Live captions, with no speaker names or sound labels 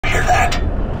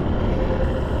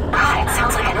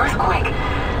An earthquake.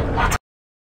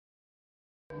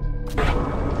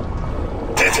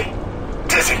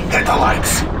 Dizzy, hit the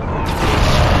lights.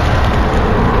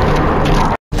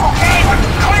 Okay, but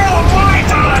clear the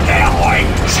lines out of the damn way!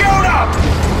 Shoot up!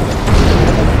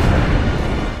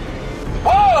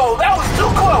 Whoa, that was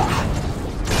too close!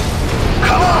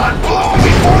 Come on, blow them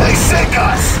before they sink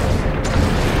us!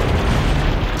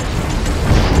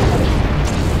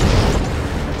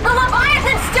 The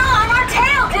Leviathan's still on our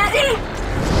tail, Dizzy!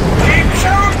 Keep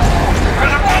shooting!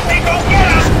 Because if that thing don't get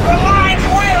us, the lines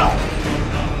will!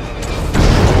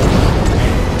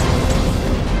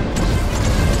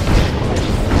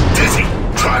 Dizzy,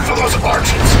 try for those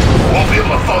arches. Won't be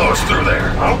able to follow us through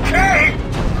there. Okay!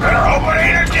 Better hope it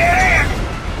ain't a dead end!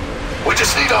 We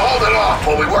just need to hold it off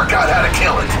while we work out how to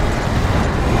kill it.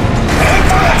 Aim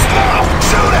for that snow!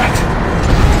 Shoot it!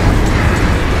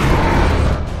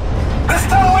 This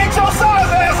tunnel ain't your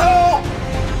size, asshole!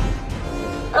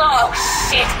 Oh,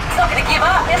 shit! It's not gonna give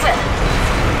up, is it?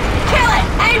 Kill it!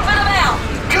 Aim for the mouth!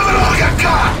 Give it all you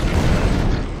got!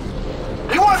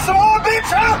 You want some more, bitch,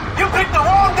 huh? You picked the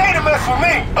wrong day to mess with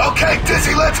me! Okay,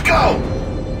 Dizzy, let's go!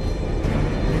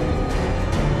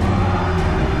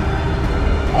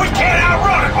 We can't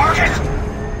outrun it, Marcus!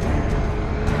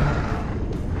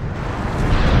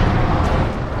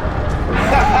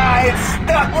 Haha, it's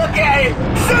stuck, look at it!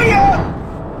 See ya!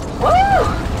 Woo!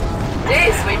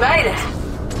 Jeez, we made it.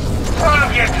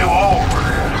 I'm getting too old for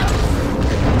this.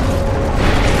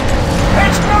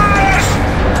 It's got us!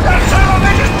 That son of a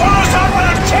bitch is pulling us up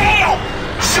with a tail!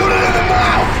 Shoot it in the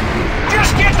mouth!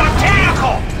 Just get the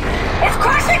tentacle! It's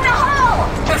crushing the hull!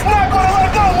 It's not gonna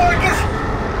let go, Marcus!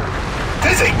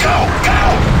 Dizzy, go! Go!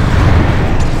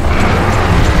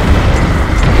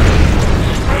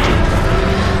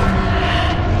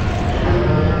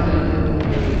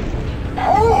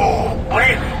 Oh,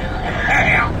 baby!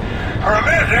 Damn! For a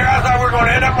minute there, I thought we were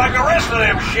gonna end up like the rest of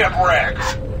them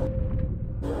shipwrecks.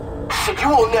 Shit, you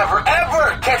will never,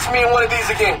 ever catch me in one of these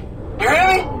again. You hear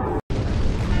me?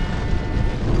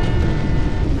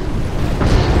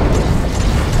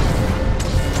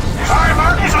 Sorry,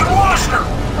 Marcus, I lost her!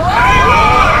 Hang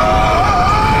on!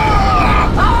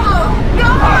 Oh, no!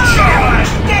 Oh, shit, on a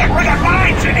stick! We got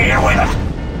mines in here with us!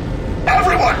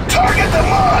 Everyone, target the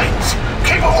mines!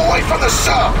 Keep them away from the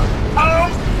sub!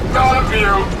 Don't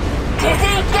you!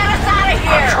 Dizzy, get us out of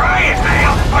I'm here! trying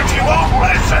now, but you won't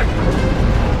listen!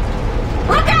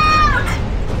 Look out!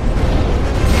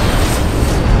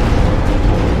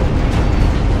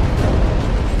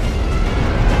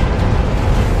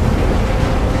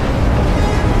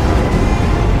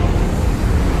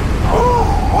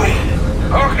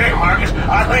 Okay, Marcus,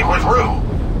 I think we're through.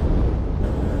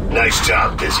 Nice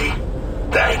job, Dizzy.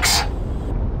 Thanks.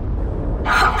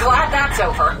 I'm glad that's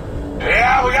over.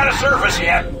 Yeah, we gotta surface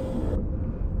yet.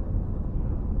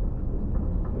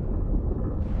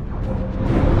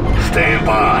 Stand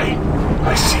by.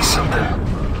 I see something.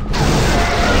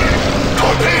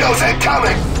 Torpedoes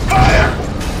incoming! Fire!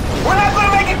 We're not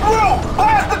gonna make it through!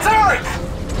 Blast the turrets!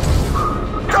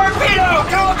 Torpedo,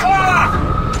 2 o'clock!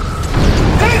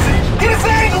 Dizzy, get his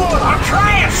angle on! I'm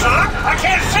trying, son! I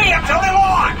can't see him till they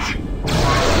launch!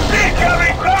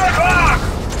 Incoming, 9 o'clock!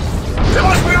 They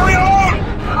must be reloading!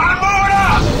 I'm moving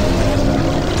up!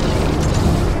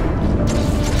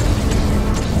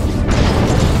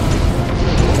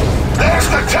 There's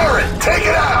the turret! Take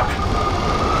it out!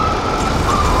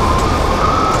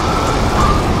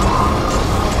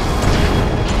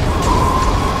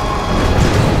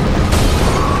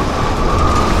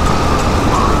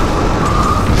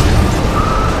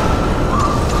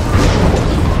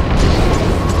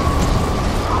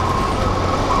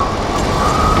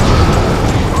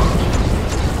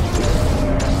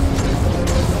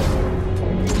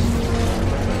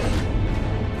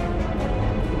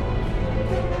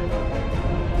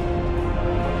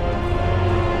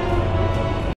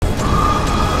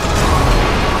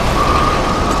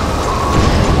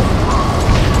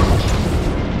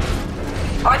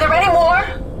 Are there any more?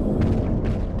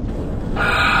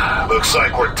 Looks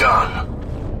like we're done.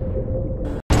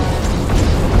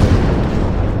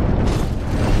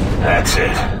 That's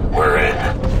it. We're in.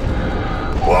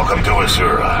 Welcome to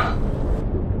Azura.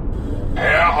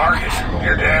 Yeah, Marcus,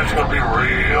 your dad's gonna be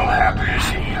real happy to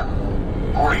see you.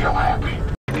 Real happy.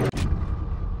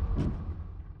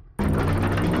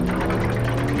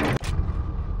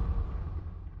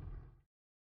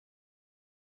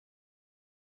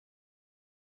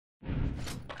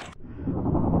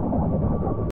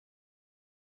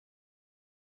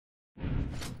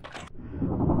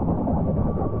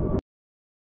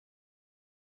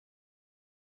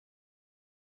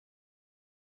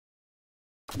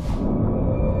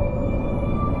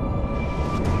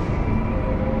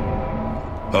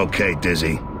 Okay,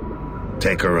 Dizzy.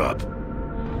 Take her up.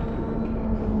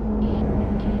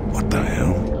 What the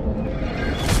hell?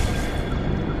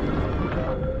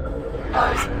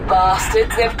 Those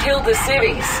bastards, they've killed the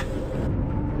cities.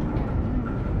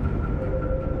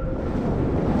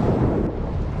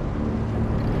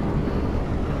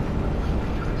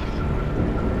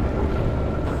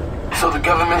 So the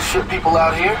government shipped people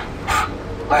out here?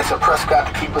 Nice of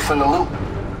Prescott to keep us in the loop.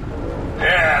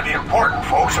 Yeah, the important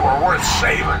folks that were worth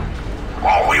saving.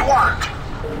 Well, we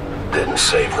weren't. Didn't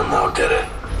save them though, did it?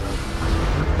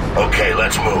 Okay,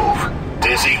 let's move.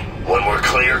 Dizzy, when we're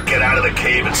clear, get out of the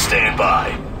cave and stand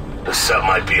by. The sub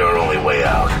might be our only way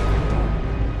out.